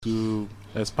to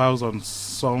espouse on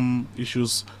some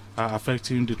issues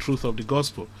affecting the truth of the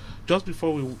gospel. Just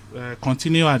before we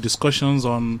continue our discussions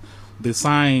on the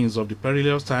signs of the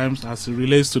perilous times as it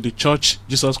relates to the church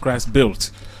Jesus Christ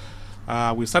built,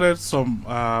 we started some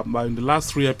in the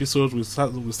last 3 episodes. We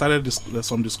started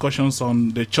some discussions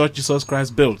on the church Jesus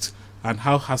Christ built and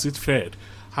how has it fared,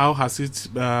 how has it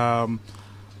been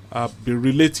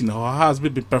relating, or how has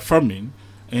it been performing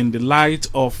in the light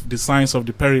of the signs of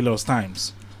the perilous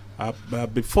times.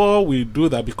 Before we do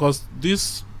that, because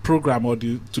this program or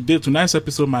tonight's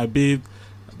episode might be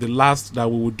the last that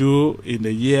we will do in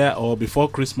the year or before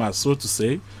Christmas, so to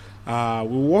say,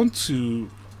 we want to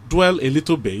dwell a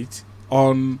little bit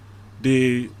on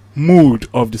the mood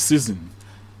of the season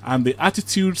and the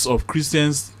attitudes of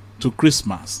Christians to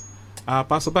Christmas.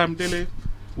 Pastor Bamdele,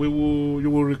 you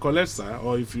will recollect, sir,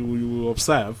 or if you will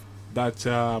observe that,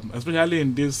 especially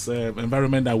in this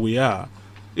environment that we are,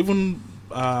 even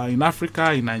in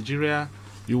Africa, in Nigeria,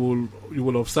 you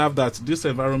will observe that this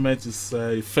environment is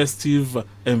a festive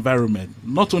environment,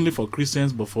 not only for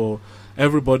Christians but for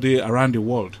everybody around the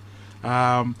world.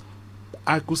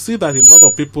 I could see that a lot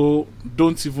of people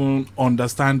don't even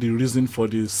understand the reason for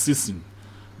the season.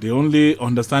 They only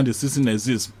understand the season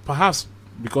exists, perhaps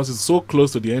because it's so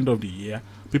close to the end of the year.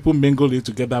 People mingle it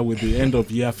together with the end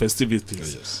of year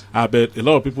festivities. Yes. But a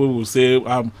lot of people will say,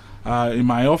 in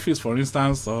my office, for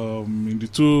instance, in the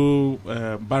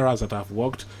 2 barracks that I've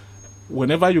worked,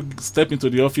 whenever you step into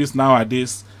the office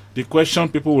nowadays, the question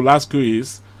people will ask you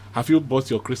is, have you bought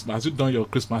your Christmas? Have you done your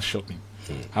Christmas shopping?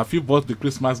 Have you bought the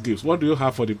Christmas gifts? What do you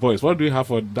have for the boys? What do you have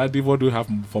for daddy? What do you have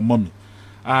for mommy?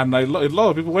 And a lot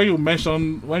of people, when you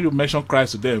mention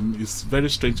Christ to them, it's very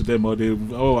strange to them, or they,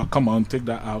 oh, come on, take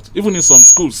that out. Even in some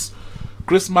schools,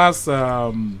 Christmas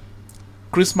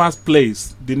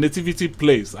plays, the nativity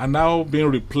plays, are now being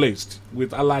replaced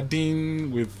with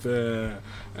Aladdin, with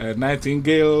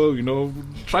Nightingale.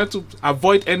 Try to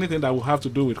avoid anything that will have to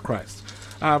do with Christ.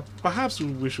 Perhaps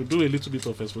we should do a little bit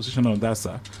of exposition on that,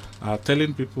 sir,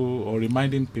 telling people or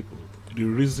reminding people the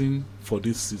reason for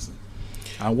this season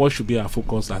and what should be our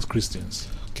focus as Christians.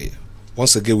 Okay.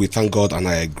 Once again, we thank God, and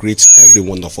I greet every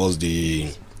one of us,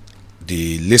 the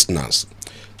listeners.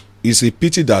 It's a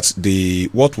pity that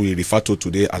what we refer to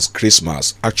today as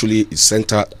Christmas actually is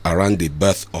centered around the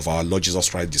birth of our Lord Jesus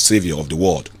Christ, the Savior of the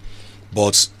world.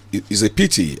 But it's a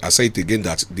pity, I say it again,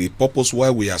 that the purpose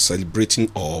why we are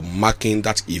celebrating or marking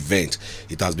that event,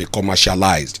 it has been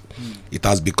commercialized. It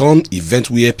has become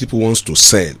event where people want to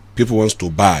sell, people want to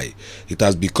buy. It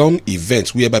has become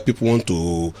events whereby people want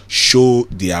to show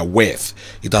their worth.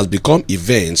 It has become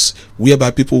events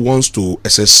whereby people want to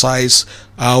exercise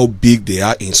how big they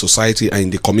are in society and in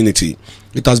the community.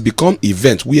 It has become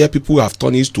events where people have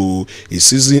turned it to a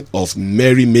season of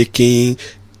merrymaking,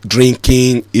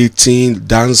 drinking, eating,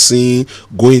 dancing,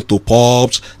 going to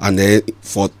pubs, and then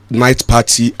for night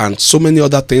party and so many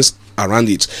other things around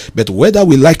it. But whether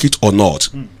we like it or not,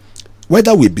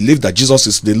 whether we believe that Jesus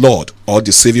is the Lord or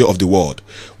the Savior of the world,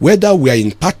 whether we are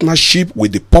in partnership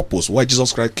with the purpose why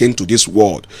Jesus Christ came to this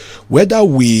world, whether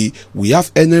we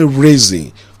have any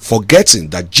reason forgetting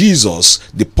that Jesus,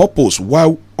 the purpose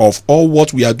why of all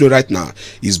what we are doing right now,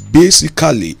 is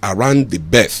basically around the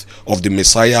birth of the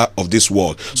Messiah of this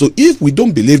world. So if we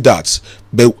don't believe that,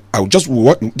 but that's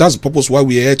the purpose why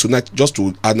we are here tonight, just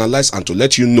to analyze and to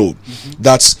let you know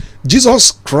that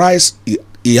Jesus Christ,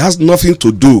 he has nothing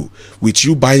to do with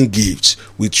you buying gifts,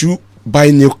 with you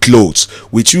buying new clothes,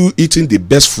 with you eating the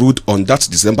best food on that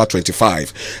December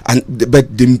 25.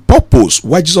 But the purpose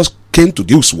why Jesus came to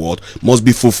this world must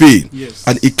be fulfilled. Yes.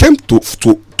 And he came to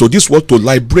this world to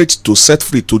liberate, to set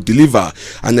free, to deliver,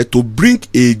 and to bring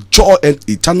a joy and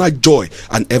eternal joy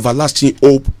and everlasting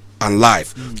hope and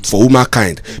life for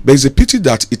humankind. But it's a pity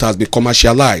that it has been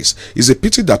commercialized. It's a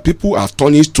pity that people have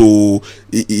turned it to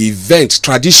events,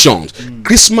 traditions.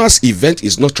 Christmas event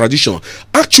is not tradition.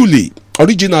 Actually,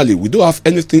 originally, we don't have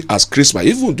anything as Christmas,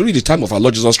 even during the time of our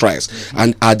Lord Jesus Christ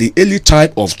and at the early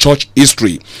time of church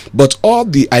history. But all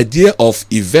the idea of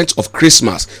events of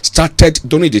Christmas started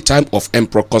during the time of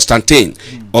Emperor Constantine,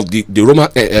 of the Roman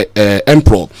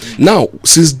emperor. Now,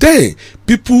 since then,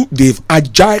 people, they've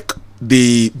hijacked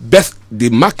the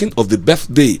marking of the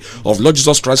birthday of Lord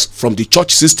Jesus Christ from the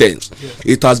church systems.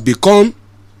 It has become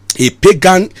a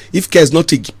pagan, if care is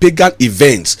not a pagan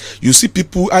event. You see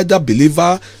people, either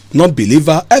believer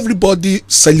non-believer, everybody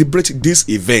celebrate this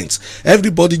event,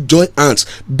 everybody join hands,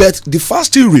 but the fact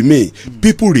still remain.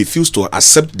 People refuse to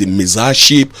accept the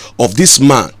messiahship of this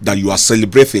man that you are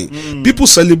celebrating. People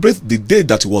celebrate the day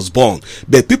that he was born,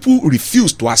 but people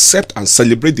refuse to accept and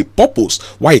celebrate the purpose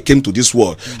why he came to this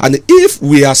world. And if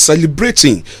we are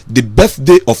celebrating the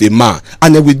birthday of a man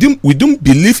and then we don't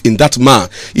believe in that man,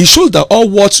 it shows that all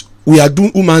what we are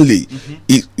doing humanly,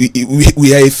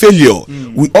 we are a failure.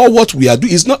 All what we are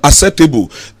doing is not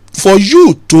acceptable. For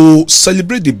you to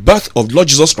celebrate the birth of Lord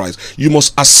Jesus Christ, you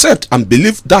must accept and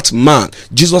believe that man,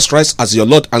 Jesus Christ, as your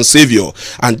Lord and Savior.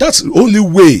 And that's the only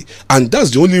way, and that's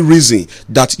the only reason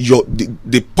that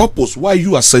the purpose why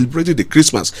you are celebrating the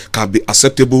Christmas can be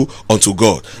acceptable unto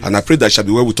God. Yes. And I pray that shall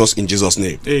be well with us in Jesus'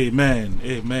 name. Amen.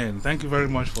 Amen. Thank you very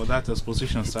much for that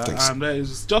exposition, sir. Thanks. And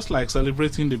it's just like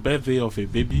celebrating the birthday of a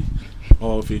baby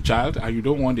or of a child, and you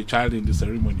don't want the child in the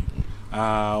ceremony.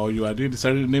 Or you are doing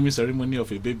the naming ceremony of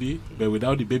a baby, but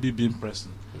without the baby being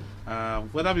present.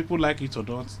 Whether people like it or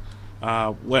not,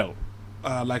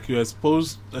 like you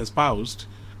espoused,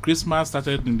 Christmas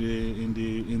started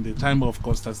in the time of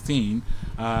Constantine.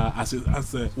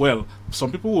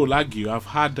 Some people will argue. I've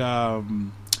had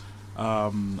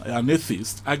an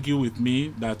atheist argue with me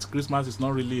that Christmas is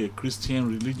not really a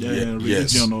Christian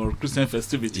religion or Christian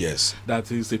festivity. Yes. That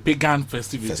is a pagan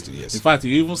festivity. Yes. In fact,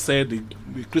 he even said the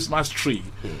Christmas tree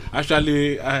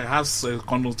actually has a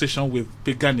connotation with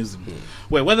paganism.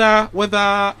 Well,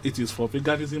 whether it is for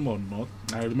paganism or not,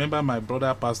 I remember my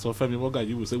brother Pastor Femi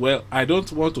Mogaji would say, well, I don't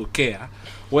want to care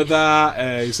whether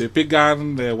it's a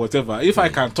pagan whatever. If I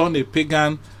can turn a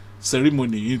pagan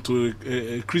ceremony into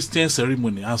a Christian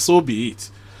ceremony, and so be it.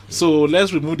 So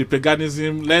let's remove the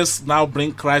paganism. Let's now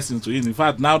bring Christ into it. In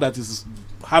fact, now that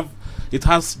it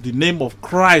has the name of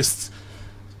Christ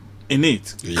in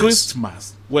it. Yes.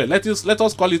 Christmas. Well, let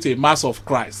us call it a Mass of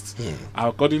Christ.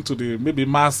 According to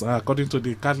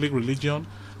the Catholic religion,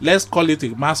 let's call it a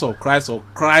Mass of Christ, or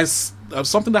Christ,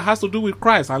 something that has to do with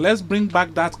Christ, and let's bring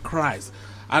back that Christ.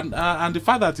 And the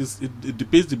fact that it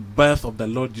depicts the birth of the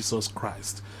Lord Jesus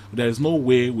Christ. There is no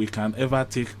way we can ever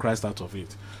take Christ out of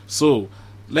it. So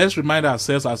let's remind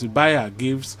ourselves as we buy our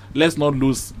gifts, let's not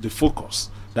lose the focus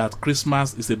that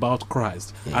Christmas is about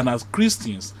Christ. And as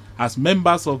Christians, as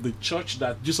members of the church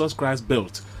that Jesus Christ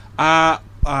built, our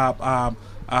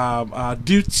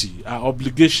duty, our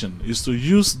obligation is to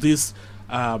use this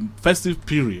festive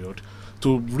period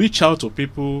to reach out to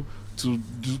people, to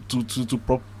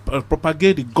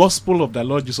propagate the gospel of the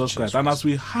Lord Jesus Christ. And as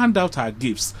we hand out our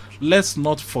gifts, let's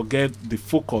not forget the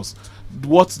focus,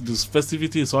 what this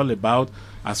festivity is all about.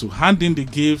 As we hand in the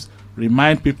gifts,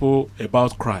 remind people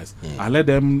about Christ and let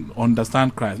them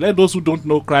understand Christ. Let those who don't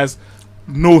know Christ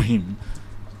know him.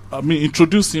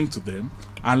 Introduce him to them,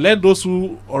 and let those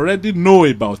who already know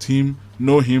about him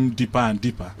know him deeper and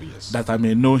deeper. Yes. That I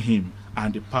may know him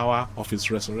and the power of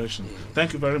his resurrection.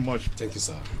 Thank you very much. Thank you,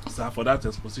 sir, for that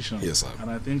exposition. Yes, sir.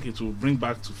 And I think it will bring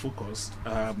back to focus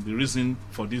the reason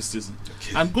for this season.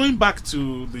 Okay. And going back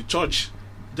to the church,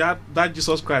 that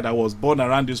Jesus Christ that was born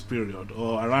around this period,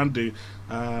 or around the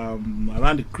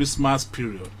Christmas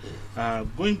period,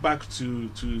 going back to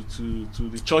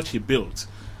the church he built,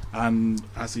 and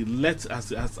as he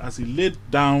laid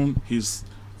down his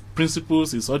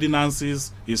principles, his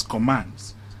ordinances, his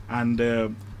commands,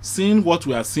 and seeing what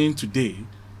we are seeing today,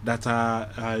 that are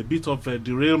a bit of a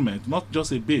derailment, not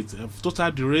just a bit, a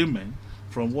total derailment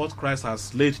from what Christ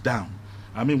has laid down.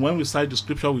 When we cite the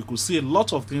scripture, we could see a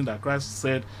lot of things that Christ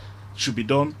said should be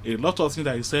done, a lot of things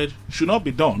that he said should not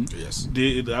be done. Yes.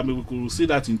 We could see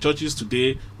that in churches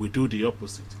today, we do the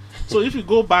opposite. So if you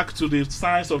go back to the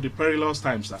signs of the perilous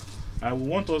times, sir, I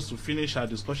want us to finish our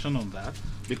discussion on that,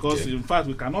 because in fact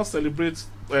we cannot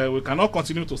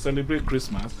continue to celebrate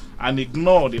Christmas and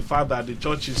ignore the fact that the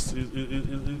church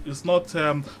is not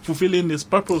fulfilling its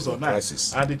purpose or not,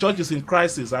 and the church is in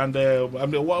crisis. And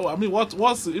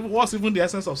what's even the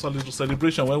essence of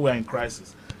celebration when we're in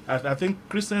crisis? I think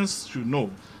Christians should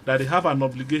know that they have an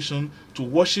obligation to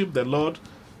worship the Lord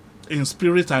in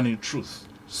spirit and in truth.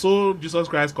 So Jesus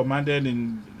Christ commanded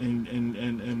in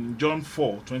John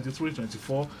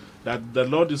 4:23-24 that the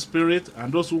Lord is spirit,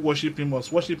 and those who worship him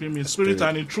must worship him in spirit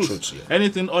and in truth. Yeah.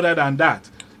 Anything other than that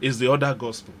is the other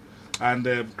gospel. And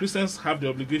Christians have the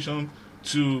obligation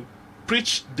to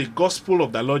preach the gospel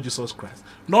of the Lord Jesus Christ,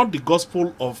 not the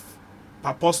gospel of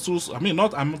apostles. I'm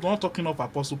not talking of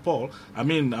Apostle Paul. I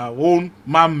mean our own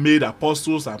man-made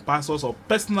apostles and pastors of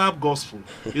personal gospel.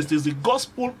 It is the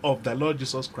gospel of the Lord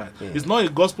Jesus Christ. It's not a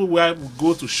gospel where we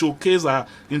go to showcase our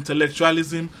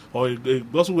intellectualism, or a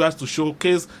gospel where has to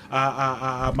showcase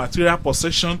our material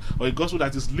possession, or a gospel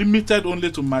that is limited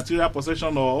only to material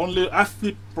possession or only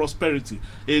earthly prosperity.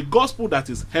 A gospel that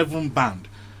is heaven-bound.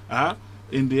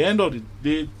 In the end of the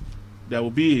day, there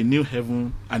will be a new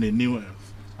heaven and a new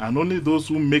earth. And only those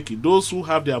who make it, those who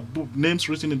have their names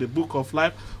written in the book of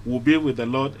life, will be with the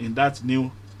Lord in that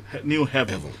new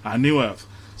heaven and new earth.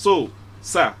 So,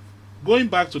 sir, going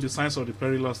back to the signs of the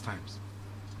perilous times,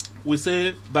 we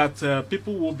say that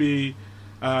people will be,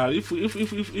 if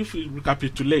we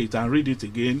recapitulate and read it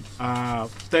again,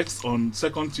 text on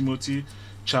 2 Timothy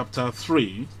chapter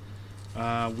 3,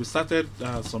 we started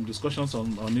some discussions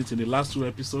on it in the last 2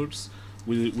 episodes.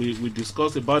 We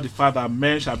discussed about the fact that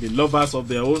men shall be lovers of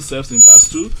their own selves in verse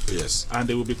 2. Yes. And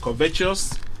they will be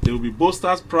covetous, they will be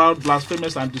boasters, proud,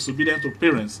 blasphemous, and disobedient to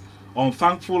parents,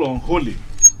 unthankful, unholy,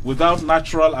 without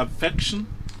natural affection,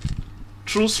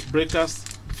 truce breakers,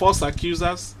 false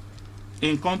accusers,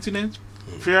 incontinent,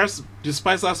 fierce,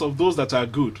 despisers of those that are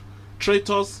good,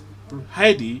 traitors,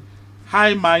 heady,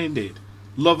 high-minded,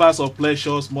 lovers of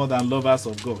pleasures more than lovers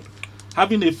of God,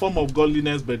 having a form of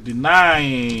godliness but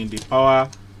denying the power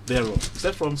thereof.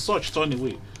 Except from such turn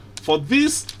away. For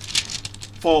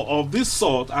of this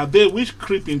sort are they which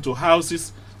creep into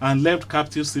houses and left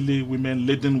captive silly women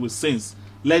laden with sins,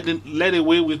 led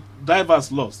away with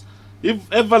divers lusts,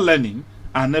 if ever learning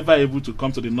and never able to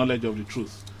come to the knowledge of the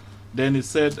truth. Then it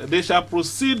said, they shall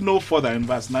proceed no further in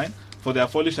verse 9, for their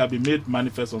folly shall be made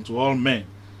manifest unto all men.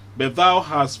 But thou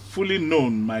hast fully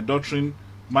known my doctrine,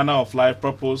 manner of life,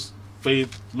 purpose,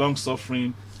 faith,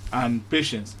 long-suffering, and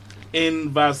patience. In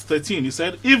verse 13, he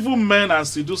said, evil men and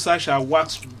seducers shall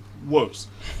wax worse,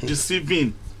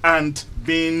 deceiving and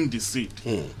being deceived.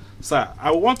 Sir,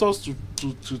 I want us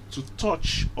to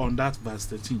touch on that verse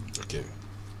 13. Okay.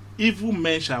 Evil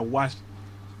men shall wax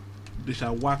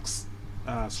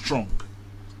strong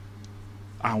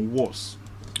and worse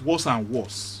and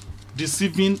worse,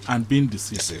 deceiving and being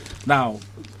deceived. Now,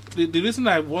 the reason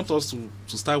I want us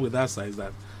to start with that side is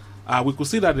that we could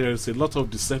see that there is a lot of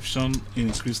deception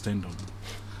in Christendom,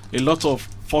 a lot of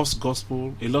false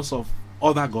gospel, a lot of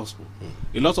other gospel,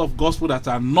 a lot of gospel that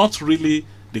are not really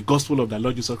the gospel of the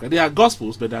Lord Jesus Christ. They are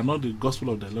gospels, but they are not the gospel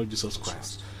of the Lord Jesus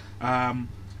Christ.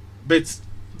 But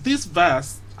this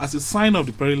verse, as a sign of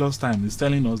the perilous time, is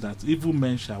telling us that evil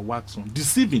men shall wax on,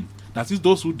 deceiving. That is,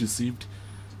 those who deceived,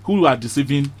 who are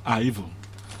deceiving are evil.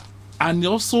 And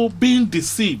also being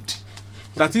deceived.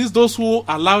 That is, those who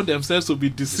allow themselves to be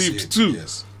deceived too,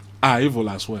 yes, are evil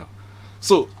as well.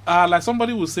 So, like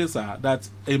somebody will say, sir, that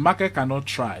a market cannot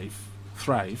thrive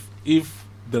if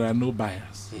there are no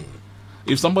buyers.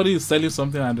 If somebody is selling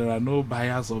something and there are no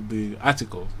buyers of the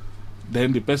article,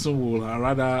 then the person will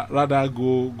rather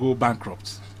go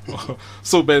bankrupt. How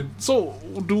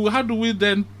do we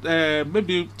then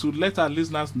maybe to let our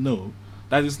listeners know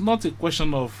that it's not a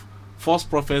question of false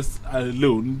prophets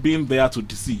alone being there to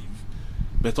deceive,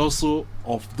 but also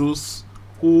of those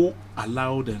who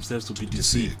allow themselves to be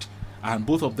deceived, and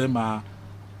both of them are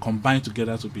combined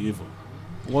together to be evil.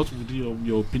 What would be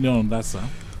your opinion on that, sir?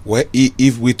 Well,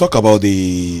 if we talk about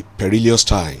the perilous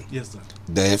time, yes, sir,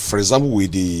 then, for example,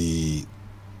 with the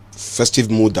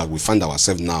festive mood that we find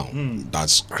ourselves now,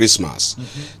 that's Christmas,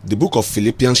 the book of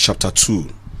Philippians chapter 2,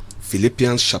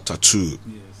 yes,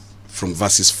 from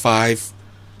verses 5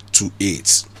 to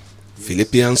 8.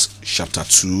 Philippians chapter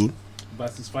 2,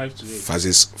 verses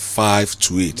 5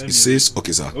 to 8. It says,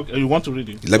 okay, sir. Okay, you want to read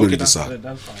it? Let me read it, sir.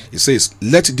 It says,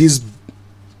 let this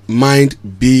mind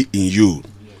be in you,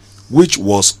 which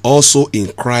was also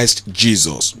in Christ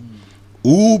Jesus,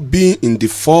 who being in the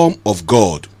form of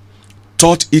God,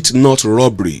 thought it not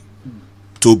robbery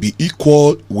to be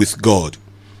equal with God.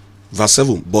 Verse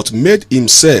 7, but made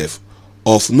himself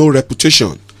of no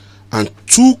reputation, and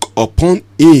took upon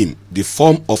him the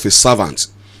form of a servant,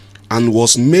 and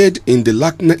was made in the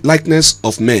likeness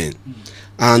of men.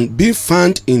 And being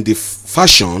found in the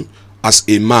fashion as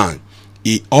a man,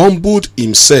 he humbled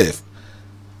himself,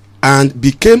 and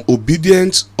became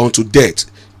obedient unto death,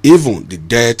 even the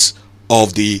death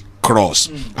of the cross.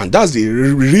 And that's the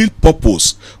real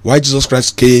purpose why Jesus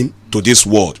Christ came to this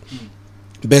world.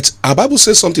 But our Bible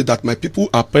says something, that my people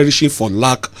are perishing for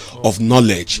lack of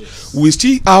knowledge. Yes. We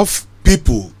still have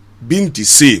people being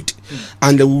deceived,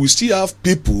 and we will still have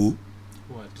people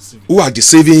who are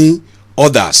deceiving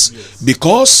others. Yes.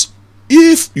 Because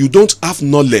if you don't have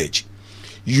knowledge,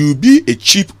 you'll be a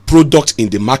cheap product in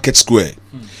the market square.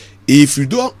 If you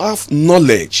don't have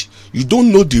knowledge, you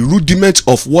don't know the rudiments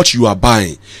of what you are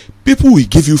buying, people will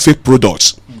give you fake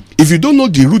products. If you don't know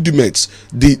the rudiments,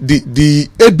 the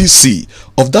ABC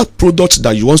of that product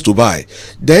that you want to buy,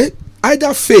 then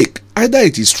either fake, either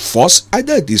it is false,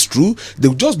 either it is true, they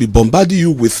will just be bombarding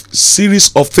you with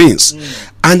series of things.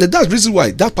 And that's the reason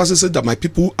why that person said that my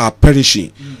people are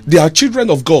perishing. They are children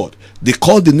of God. They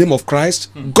call the name of Christ.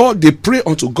 God, they pray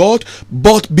unto God.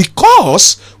 But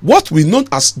because what we know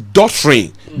as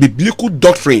doctrine, biblical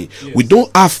doctrine, we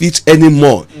don't have it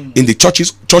anymore in the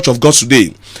church of God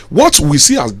today. What we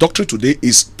see as doctrine today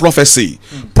is prophecy.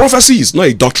 Prophecy is not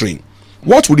a doctrine.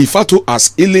 What we refer to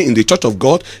as healing in the church of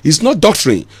God is not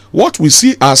doctrine. What we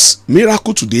see as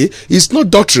miracle today is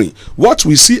not doctrine. What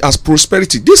we see as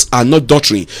prosperity, these are not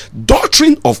doctrine.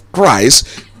 Doctrine of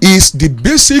Christ is the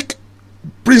basic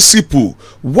principle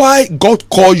why God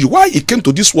called you, why he came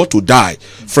to this world to die.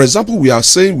 For example, we are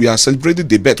saying we are celebrating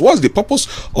the birth. What's the purpose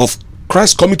of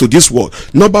Christ coming to this world?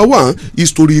 Number one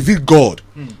is to reveal God.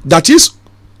 That is,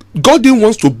 God didn't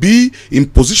want to be in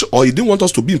position, or he didn't want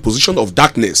us to be in position of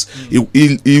darkness.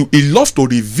 He loves to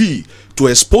reveal, to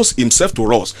expose himself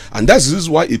to us. And that's the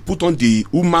reason why he put on the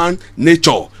human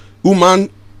nature,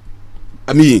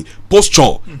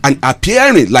 posture, and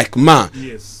appearing like man,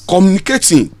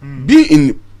 communicating, being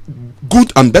in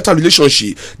good and better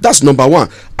relationship. That's number one.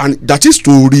 And that is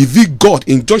to reveal God.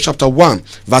 In John chapter 1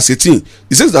 verse 18,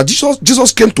 it says that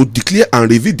Jesus came to declare and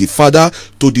reveal the Father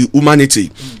to the humanity,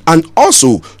 and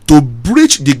also to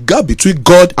bridge the gap between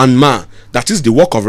God and man. That is the work of